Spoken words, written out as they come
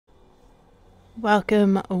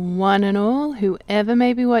Welcome one and all, whoever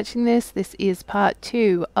may be watching this. This is part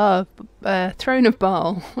 2 of Throne of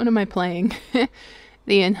Bhaal. What am I playing?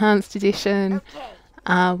 The enhanced edition.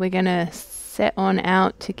 We're gonna set on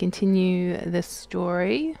out to continue the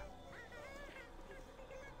story.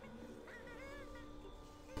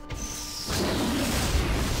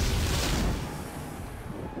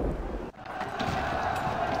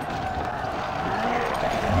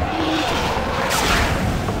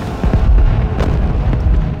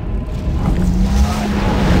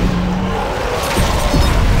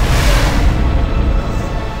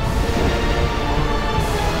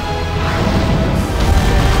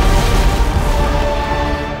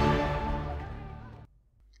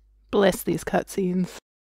 Bless these cutscenes.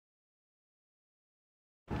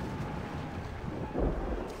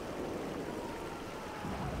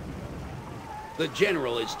 The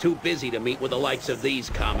general is too busy to meet with the likes of these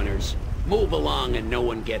commoners. Move along and no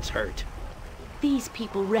one gets hurt. These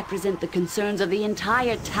people represent the concerns of the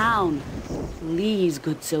entire town. Please,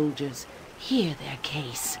 good soldiers, hear their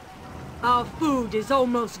case. Our food is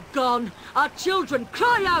almost gone. Our children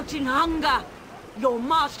cry out in hunger. Your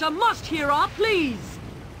master must hear our pleas.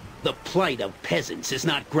 The plight of peasants is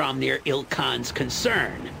not Gromnir Ilkhan's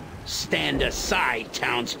concern. Stand aside,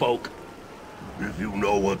 townsfolk. If you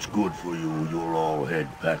know what's good for you, you'll all head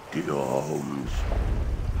back to your homes.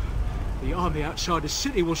 The army outside the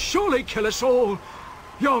city will surely kill us all.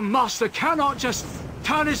 Your master cannot just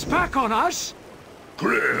turn his back on us.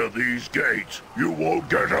 Clear these gates. You won't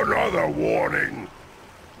get another warning.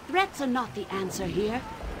 Threats are not the answer here.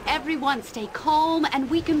 Everyone stay calm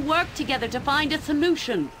and we can work together to find a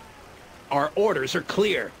solution. Our orders are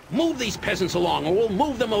clear. Move these peasants along or we'll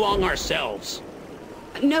move them along ourselves.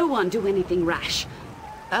 No one do anything rash.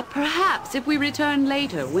 Perhaps if we return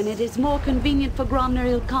later, when it is more convenient for Gromnir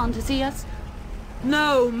Ilkhan to see us.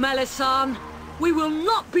 No, Melisande. We will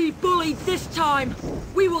not be bullied this time.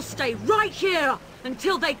 We will stay right here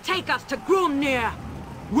until they take us to Gromnir.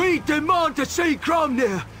 We demand to see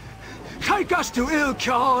Gromnir. Take us to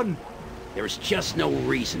Ilkhan. There's just no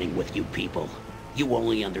reasoning with you people. You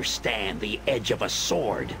only understand the edge of a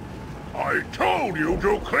sword. I told you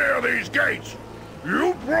to clear these gates.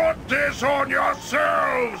 You brought this on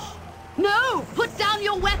yourselves! No! Put down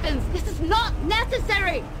your weapons! This is not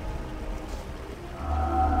necessary!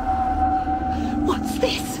 What's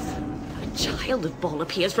this? A child of Bhaal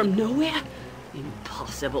appears from nowhere?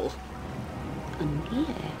 Impossible.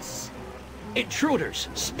 Unless... Intruders!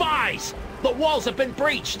 Spies! The walls have been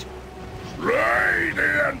breached! Slay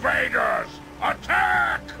the invaders!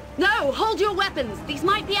 Attack! No! Hold your weapons! These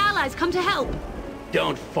might be allies come to help!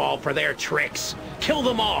 Don't fall for their tricks. Kill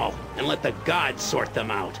them all, and let the gods sort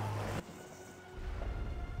them out.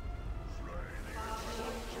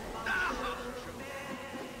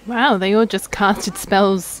 Wow, they all just casted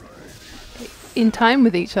spells in time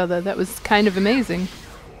with each other. That was kind of amazing.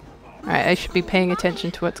 Alright, I should be paying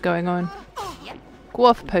attention to what's going on.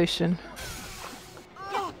 Guaf potion.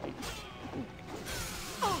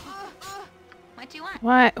 What do you want?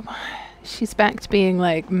 Why? She's back to being,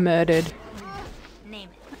 like, murdered. Name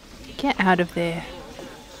it. Get out of there.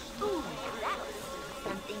 Ooh, that's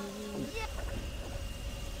something.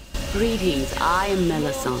 Greetings, I am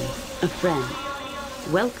Melisande, a friend.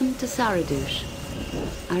 Welcome to Saradush.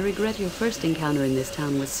 I regret your first encounter in this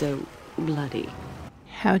town was so bloody.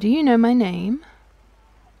 How do you know my name?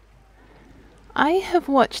 I have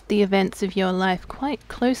watched the events of your life quite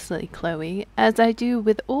closely, Chloe, as I do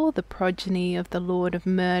with all the progeny of the Lord of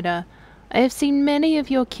Murder. I have seen many of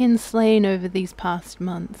your kin slain over these past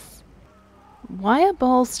months. Why are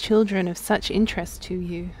Bhaal's children of such interest to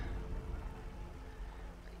you?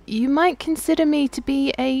 You might consider me to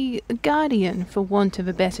be a guardian, for want of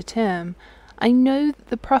a better term. I know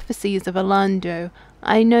the prophecies of Orlando.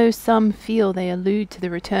 I know some feel they allude to the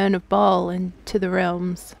return of Bhaal and to the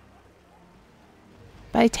realms.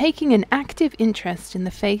 By taking an active interest in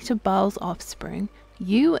the fate of Bhaal's offspring,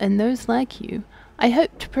 you and those like you, I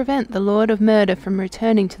hope to prevent the Lord of Murder from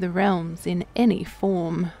returning to the realms in any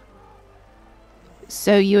form.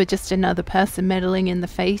 So you are just another person meddling in the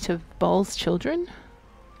fate of Bhaal's children?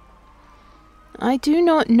 I do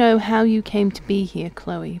not know how you came to be here,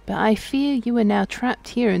 Chloe, but I fear you are now trapped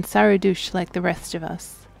here in Saradush like the rest of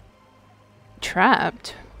us.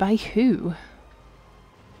 Trapped? By who?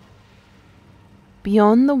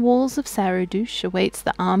 Beyond the walls of Saradush awaits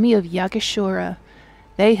the army of Yagashura.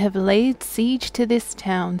 They have laid siege to this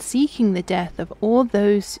town, seeking the death of all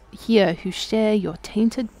those here who share your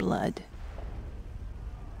tainted blood.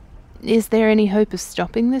 Is there any hope of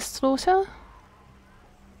stopping this slaughter?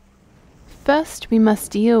 First we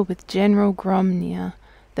must deal with General Gromnir.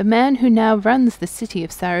 the man who now runs the city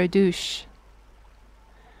of Saradouche.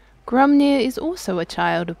 Grumnir is also a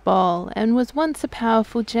child of Bhaal, and was once a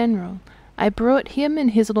powerful general. I brought him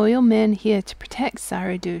and his loyal men here to protect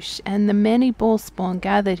Saradouche and the many Bhaalspawn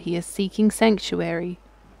gathered here seeking sanctuary.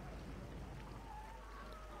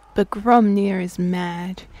 But Grumnir is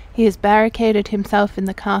mad. He has barricaded himself in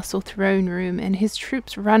the castle throne room, and his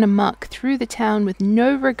troops run amok through the town with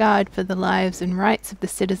no regard for the lives and rights of the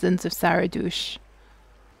citizens of Saradouche.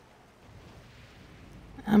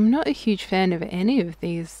 I'm not a huge fan of any of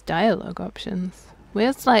these dialogue options.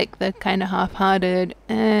 Where's like the kind of half-hearted,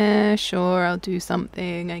 sure, I'll do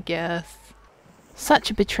something, I guess. Such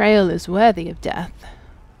a betrayal is worthy of death.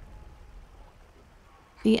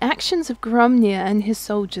 The actions of Grumnir and his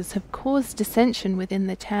soldiers have caused dissension within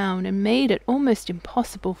the town and made it almost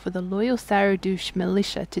impossible for the loyal Saradouche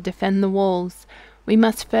militia to defend the walls. We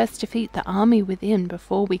must first defeat the army within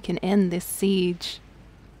before we can end this siege.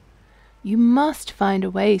 You must find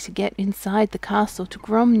a way to get inside the castle to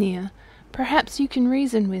Grumnir. Perhaps you can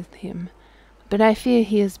reason with him, but I fear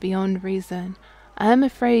he is beyond reason. I am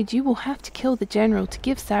afraid you will have to kill the general to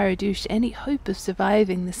give Saradouche any hope of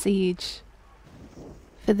surviving the siege.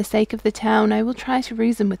 For the sake of the town, I will try to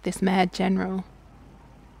reason with this mad general.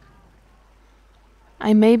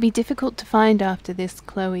 I may be difficult to find after this,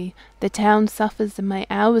 Chloe. The town suffers and my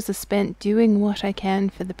hours are spent doing what I can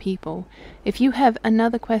for the people. If you have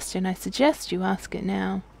another question, I suggest you ask it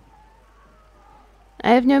now.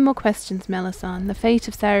 I have no more questions, Melisande. The fate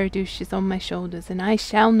of Saradouche is on my shoulders, and I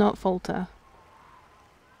shall not falter.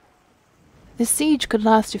 The siege could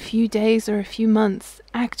last a few days or a few months.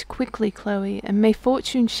 Act quickly, Chloe, and may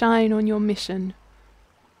fortune shine on your mission.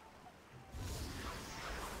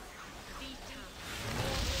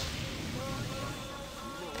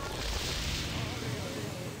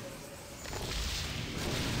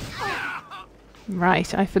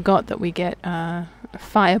 Right, I forgot that we get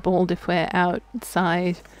fireballed if we're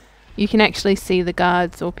outside. You can actually see the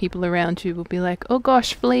guards or people around you will be like, oh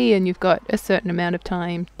gosh, flee, and you've got a certain amount of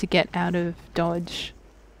time to get out of dodge.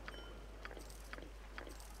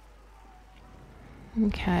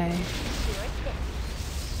 Okay.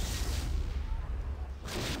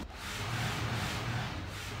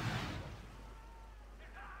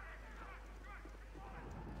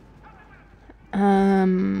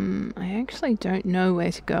 I actually don't know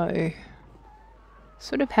where to go.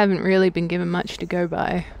 Sort of haven't really been given much to go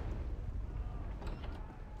by.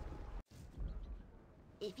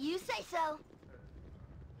 If you say so.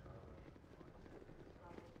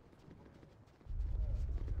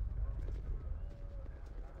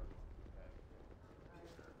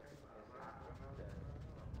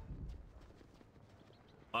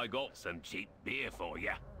 I got some cheap beer for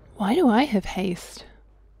ya. Why do I have haste?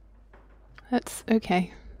 That's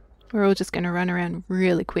okay. We're all just going to run around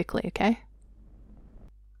really quickly, okay?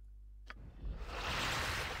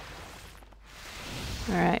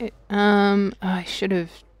 Alright, I should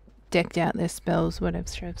have decked out their spells,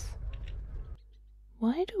 whatever.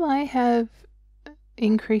 Why do I have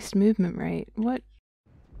increased movement rate? What?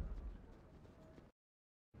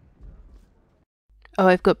 Oh,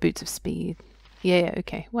 I've got boots of speed. Yeah,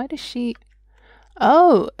 okay. Why does she...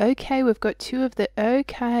 Oh, okay, we've got two of the...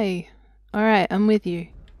 Okay. Alright, I'm with you.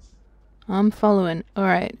 I'm following.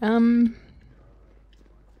 Alright,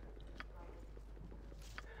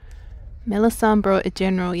 Melisande brought a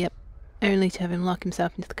general, yep. Only to have him lock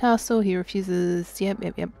himself into the castle. He refuses...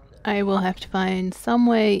 Yep. I will have to find some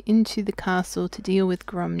way into the castle to deal with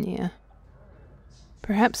Grumnir.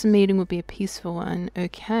 Perhaps a meeting would be a peaceful one.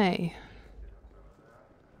 Okay.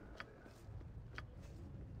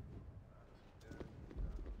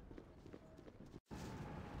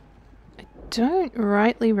 I don't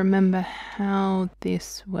rightly remember how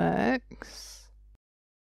this works.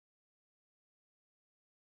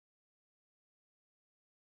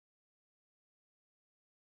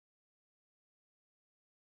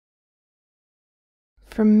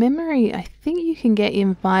 From memory, I think you can get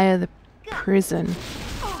in via the prison.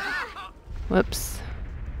 Whoops.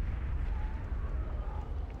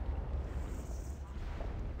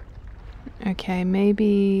 Okay,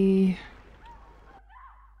 maybe...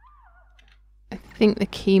 I think the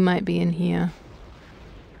key might be in here.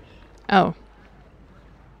 Oh.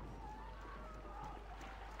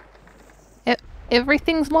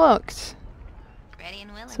 Everything's locked. Ready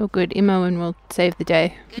and willing. So good. Imoen will save the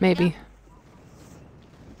day. Good Maybe.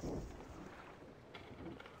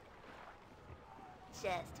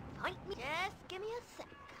 Just point me. Just give me a sec.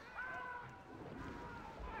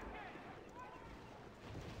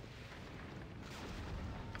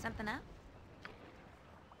 Something up?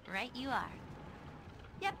 Right you are.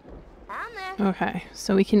 Yep, I'm there. Okay,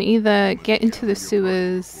 so we can either get into the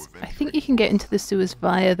sewers. I think you can get into the sewers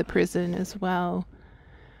via the prison as well.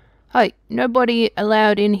 Hey, nobody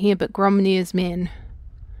allowed in here but Gromnir's men.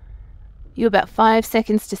 You about 5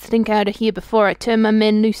 seconds to slink out of here before I turn my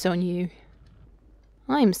men loose on you.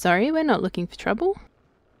 I'm sorry, we're not looking for trouble.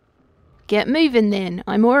 Get moving then.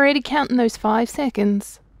 I'm already counting those 5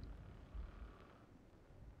 seconds.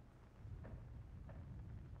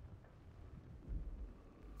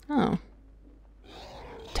 Oh.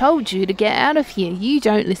 Told you to get out of here. You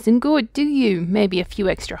don't listen good, do you? Maybe a few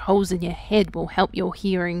extra holes in your head will help your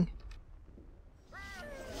hearing.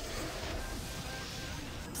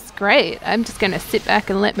 It's great. I'm just going to sit back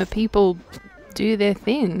and let my people do their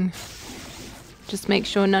thing. Just make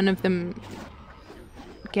sure none of them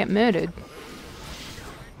get murdered.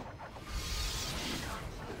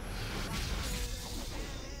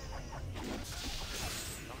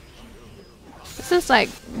 This is like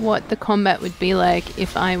what the combat would be like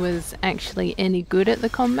if I was actually any good at the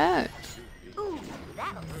combat. Ooh,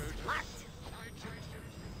 that was smart.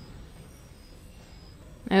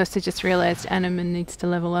 I also just realized Animan needs to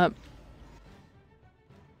level up.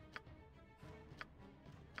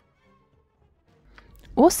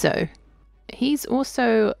 Also, he's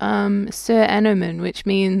also Sir Animan, which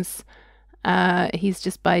means he's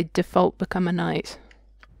just by default become a knight.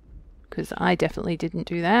 Because I definitely didn't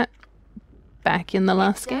do that back in the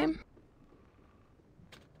last game.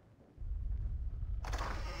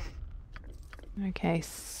 Okay,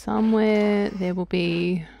 somewhere there will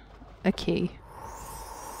be a key.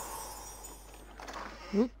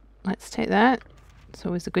 Oop, let's take that. It's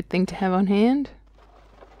always a good thing to have on hand.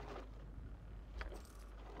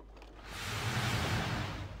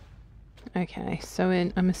 Okay, so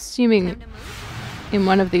I'm assuming in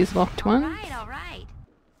one of these locked ones. All right.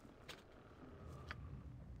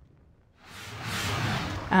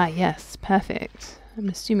 Ah, yes, perfect. I'm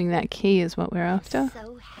assuming that key is what we're after.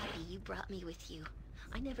 So happy you brought me with you.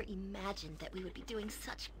 I never imagined that we would be doing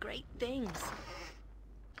such great things.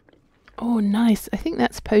 Oh, nice. I think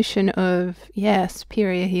that's potion of, yeah,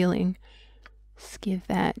 superior healing. Let's give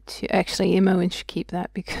that to... Actually, Imoen should keep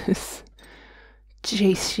that because...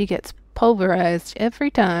 Jeez, she gets pulverized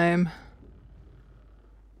every time.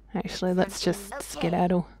 Actually, let's just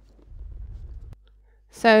skedaddle.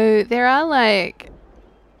 So, there are like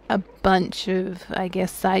a bunch of, I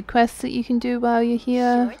guess, side quests that you can do while you're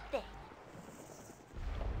here. Sure thing.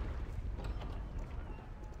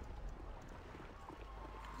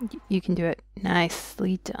 You can do it.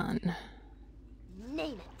 Nicely done.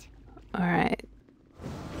 Name it. Alright.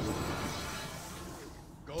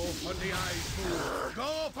 Go for the eyes, fool!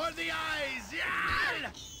 Go for the eyes! Yeah!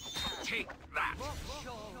 Take that!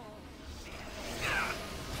 Feel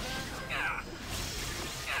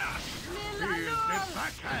the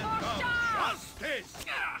backhand of justice!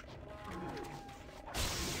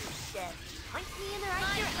 Just point me in the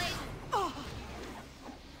right direction.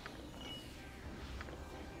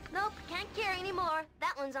 Nope, can't carry anymore.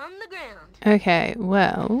 That one's on the ground. Okay,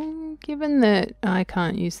 well, given that I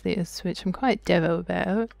can't use this, which I'm quite devo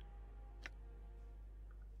about,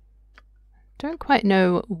 don't quite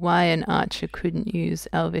know why an archer couldn't use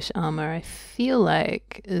elvish armor. I feel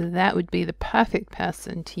like that would be the perfect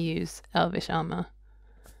person to use elvish armor.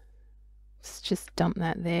 Let's just dump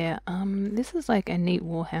that there. This is like a neat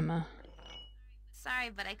warhammer. Sorry,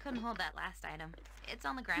 but I couldn't hold that last item. It's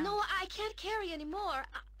on the ground. No, I can't carry anymore.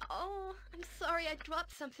 Oh, I'm sorry, I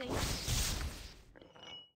dropped something.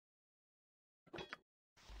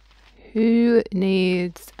 Who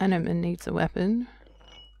needs... Animan needs a weapon.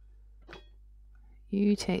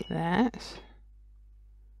 You take that.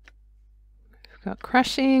 We've got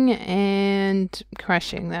crushing and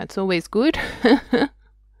crushing. That's always good. The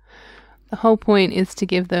whole point is to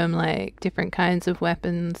give them like different kinds of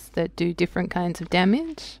weapons that do different kinds of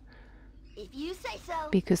damage. If you say so.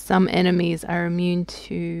 Because some enemies are immune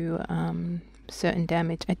to certain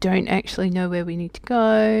damage. I don't actually know where we need to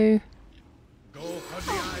go. Go for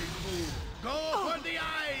the eyes, fool! Go for the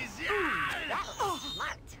eyes! Yeah! That was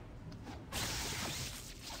smart.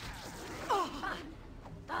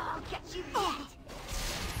 I'll catch you yet.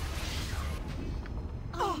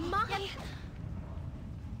 Oh my!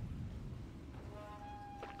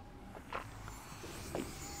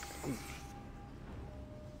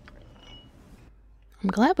 I'm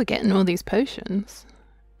glad we're getting all these potions.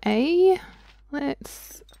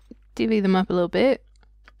 Let's divvy them up a little bit.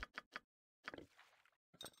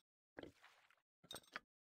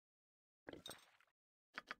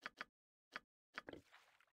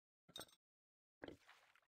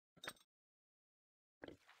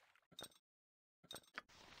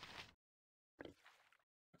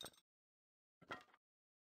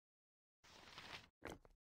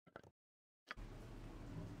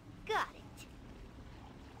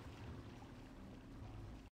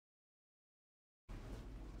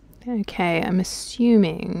 Okay, I'm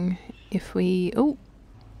assuming if we... Oh!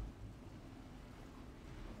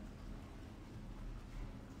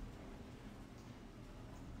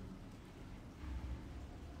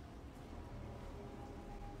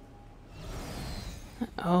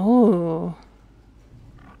 Oh.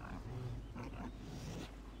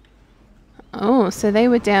 Oh, so they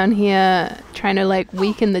were down here trying to like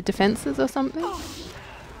weaken the defenses or something?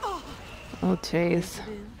 Oh, jeez.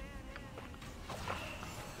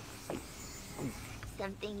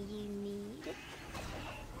 Something you need?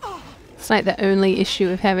 It's like the only issue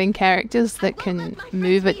of having characters that can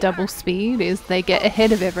move at double speed is they get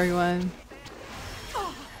ahead of everyone.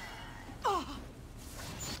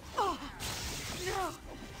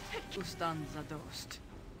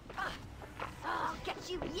 I'll get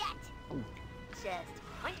you yet. Just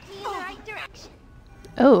point me in the right direction.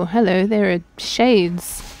 Oh, hello, there are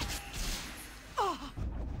shades.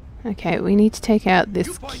 Okay, we need to take out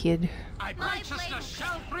this kid. My righteousness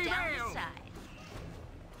shall prevail.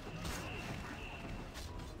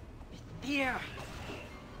 Here.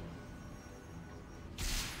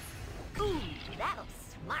 Ooh, that was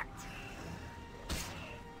smart.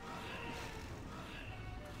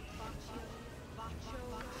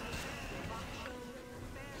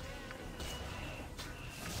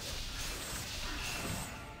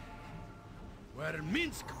 Where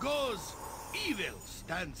Minsk goes, evil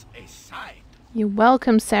stands aside. You're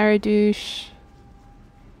welcome, Faerûn.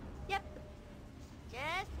 Yep.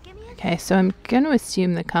 Just give me a Okay, so I'm going to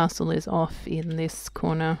assume the castle is off in this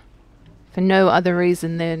corner. For no other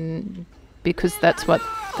reason than because that's what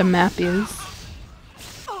the map is.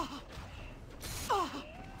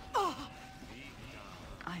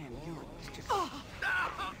 I am yours to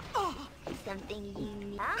something you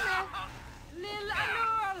need.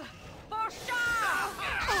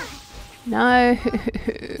 No.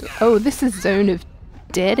 Oh, this is Zone of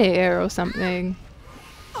Dead Air or something.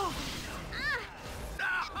 That's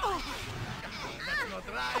not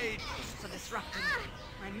right. So disrupted.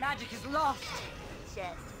 My magic is lost.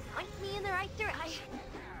 Just point me in the right direction.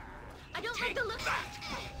 I don't like the look.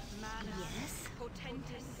 Yes.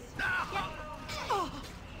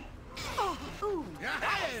 Ooh,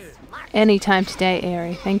 smart. Anytime today,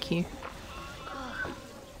 Airy. Thank you.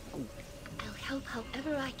 I'll help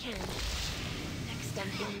however I can. Next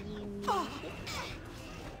something you need. I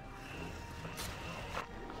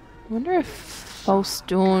wonder if False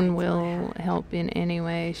Dawn will help in any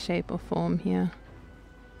way, shape or form here.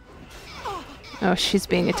 Oh, she's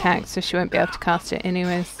being attacked, so she won't be able to cast it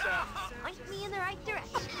anyways. Point me in the right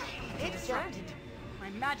direction. It's started. My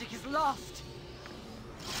magic is lost.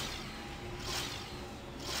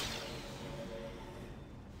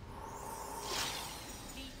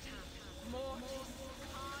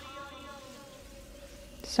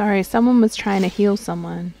 Sorry, someone was trying to heal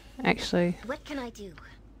someone, actually. What can I do?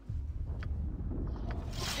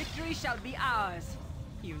 Victory shall be ours.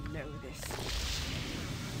 You know this.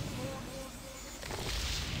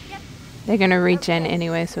 They're going to regen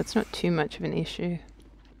anyway, so it's not too much of an issue.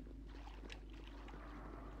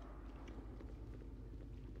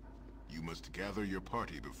 You must gather your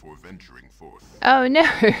party before venturing forth. Oh no!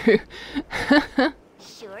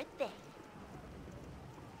 Sure thing.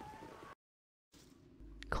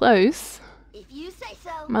 Close. If you say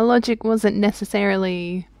so. My logic wasn't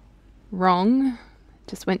necessarily wrong.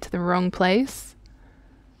 Just went to the wrong place.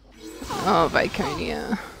 Oh,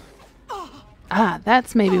 Viconia. Ah,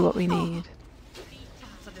 that's maybe what we need.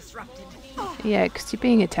 So disrupted. Yeah, because you're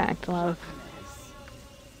being attacked, love.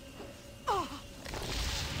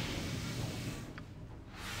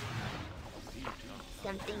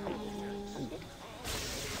 Something you need.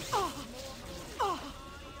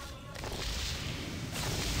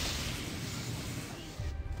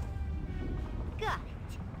 Got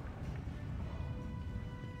it.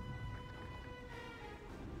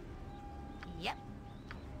 Yep.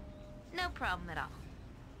 No problem at all.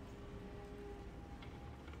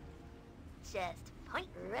 Just point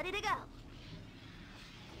ready to go.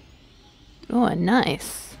 Oh,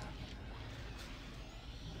 nice.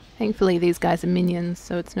 Thankfully these guys are minions,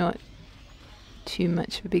 so it's not too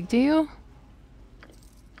much of a big deal.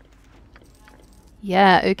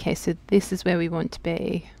 Yeah, okay, so this is where we want to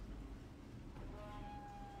be.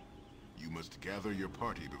 You must gather your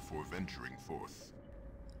party before venturing forth.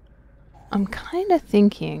 I'm kind of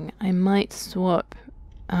thinking I might swap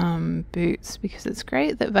boots, because it's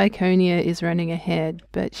great that Viconia is running ahead,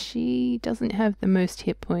 but she doesn't have the most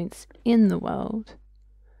hit points in the world.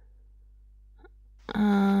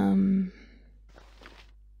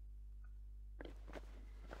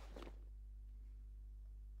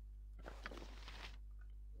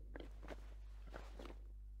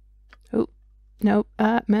 Nope.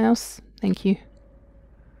 Mouse. Thank you.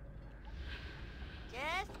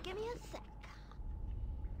 Just give me a sec.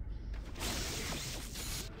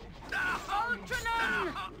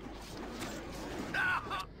 Ultranon!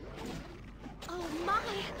 Oh my!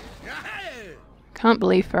 Can't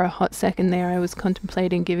believe for a hot second there I was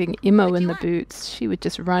contemplating giving Immo in the boots. She would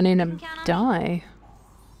just run in and die.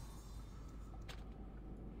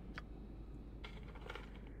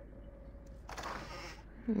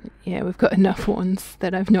 Yeah, we've got enough ones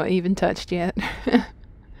that I've not even touched yet.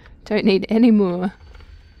 Don't need any more.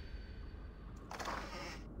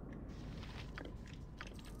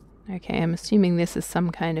 Okay, I'm assuming this is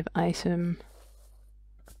some kind of item.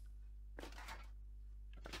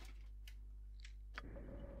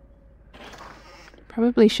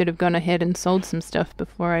 Probably should have gone ahead and sold some stuff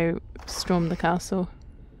before I stormed the castle.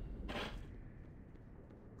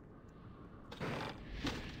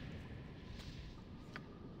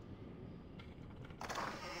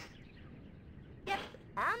 Yep,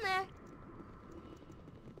 I'm there.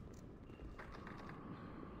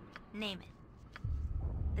 Name it.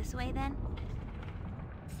 This way, then?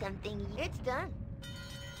 Something it's done.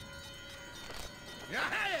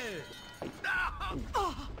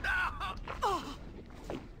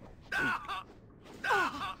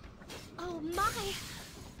 Oh my!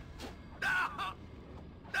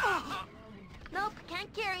 Nope,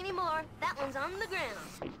 can't carry anymore. That one's on the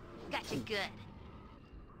ground. Gotcha good.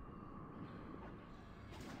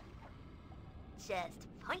 Just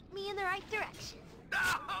point me in the right direction.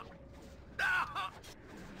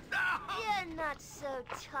 You're not so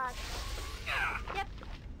tough. Yep.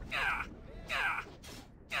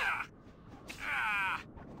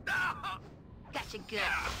 Gotcha good.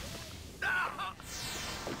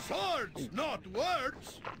 Swords, not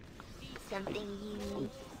words! Something you...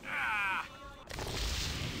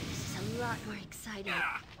 This is a lot more exciting.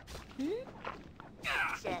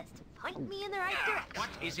 Just point me in the right direction. What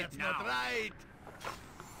is it now? Not right!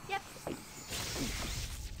 Yep.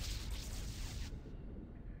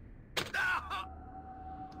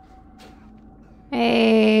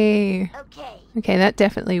 Hey! Okay. Okay, that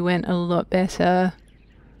definitely went a lot better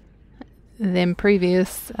than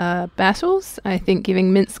previous battles. I think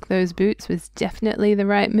giving Minsk those boots was definitely the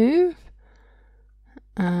right move.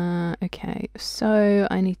 Okay, so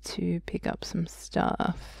I need to pick up some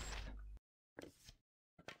stuff.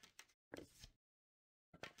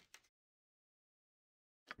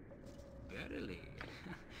 Verily.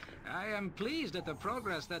 I am pleased at the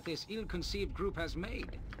progress that this ill-conceived group has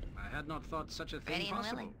made. I had not thought such a thing Ready and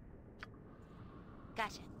possible. willing.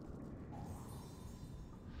 Gotcha.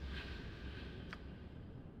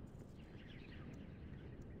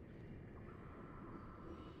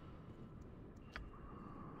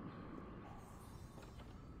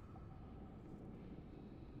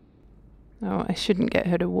 Oh, I shouldn't get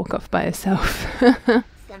her to walk off by herself.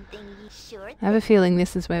 Something you sure? I have a feeling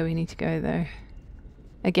this is where we need to go, though.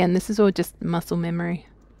 Again, this is all just muscle memory.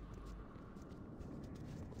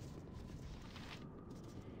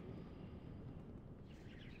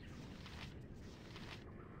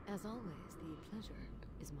 As always, the pleasure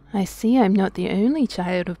is mine. I see I'm not the only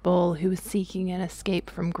child of Bhaal who is seeking an escape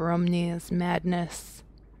from Gromnir's madness.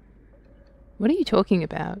 What are you talking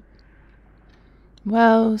about?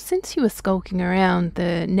 Well, since you were skulking around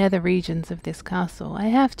the nether regions of this castle, I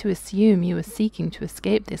have to assume you were seeking to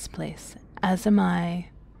escape this place, as am I.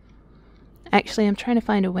 Actually, I'm trying to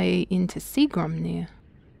find a way in to see Gromnir.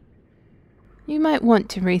 You might want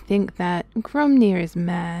to rethink that. Gromnir is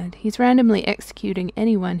mad. He's randomly executing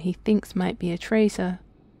anyone he thinks might be a traitor.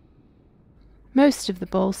 Most of the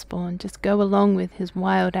Bhaal spawn just go along with his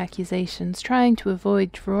wild accusations, trying to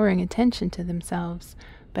avoid drawing attention to themselves,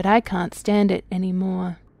 but I can't stand it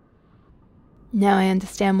anymore. Now I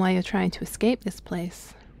understand why you're trying to escape this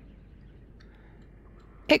place.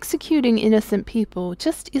 Executing innocent people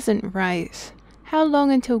just isn't right. How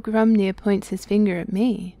long until Gromnir points his finger at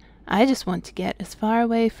me? I just want to get as far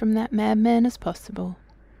away from that madman as possible.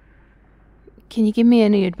 Can you give me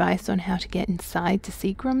any advice on how to get inside to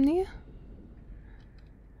see Gromnir?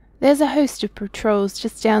 There's a host of patrols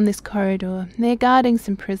just down this corridor. They're guarding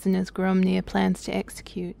some prisoners Gromnir plans to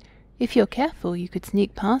execute. If you're careful, you could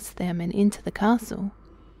sneak past them and into the castle.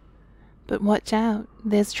 But watch out.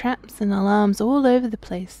 There's traps and alarms all over the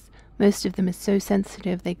place. Most of them are so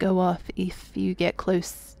sensitive they go off if you get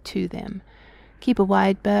close to them. Keep a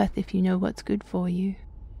wide berth if you know what's good for you.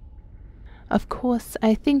 Of course,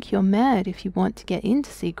 I think you're mad if you want to get in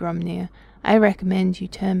to see Gromnir. I recommend you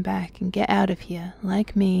turn back and get out of here,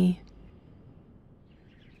 like me.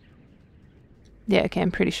 Yeah, okay, I'm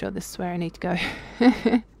pretty sure this is where I need to go.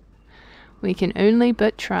 We can only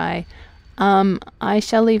but try. I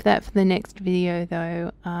shall leave that for the next video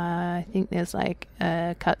though. I think there's like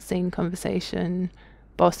a cutscene conversation,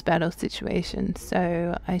 boss battle situation,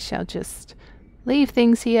 so I shall just leave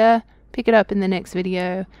things here, pick it up in the next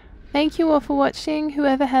video. Thank you all for watching,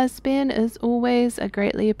 whoever has been. As always, I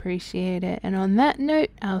greatly appreciate it. And on that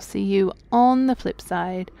note, I'll see you on the flip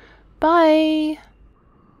side. Bye!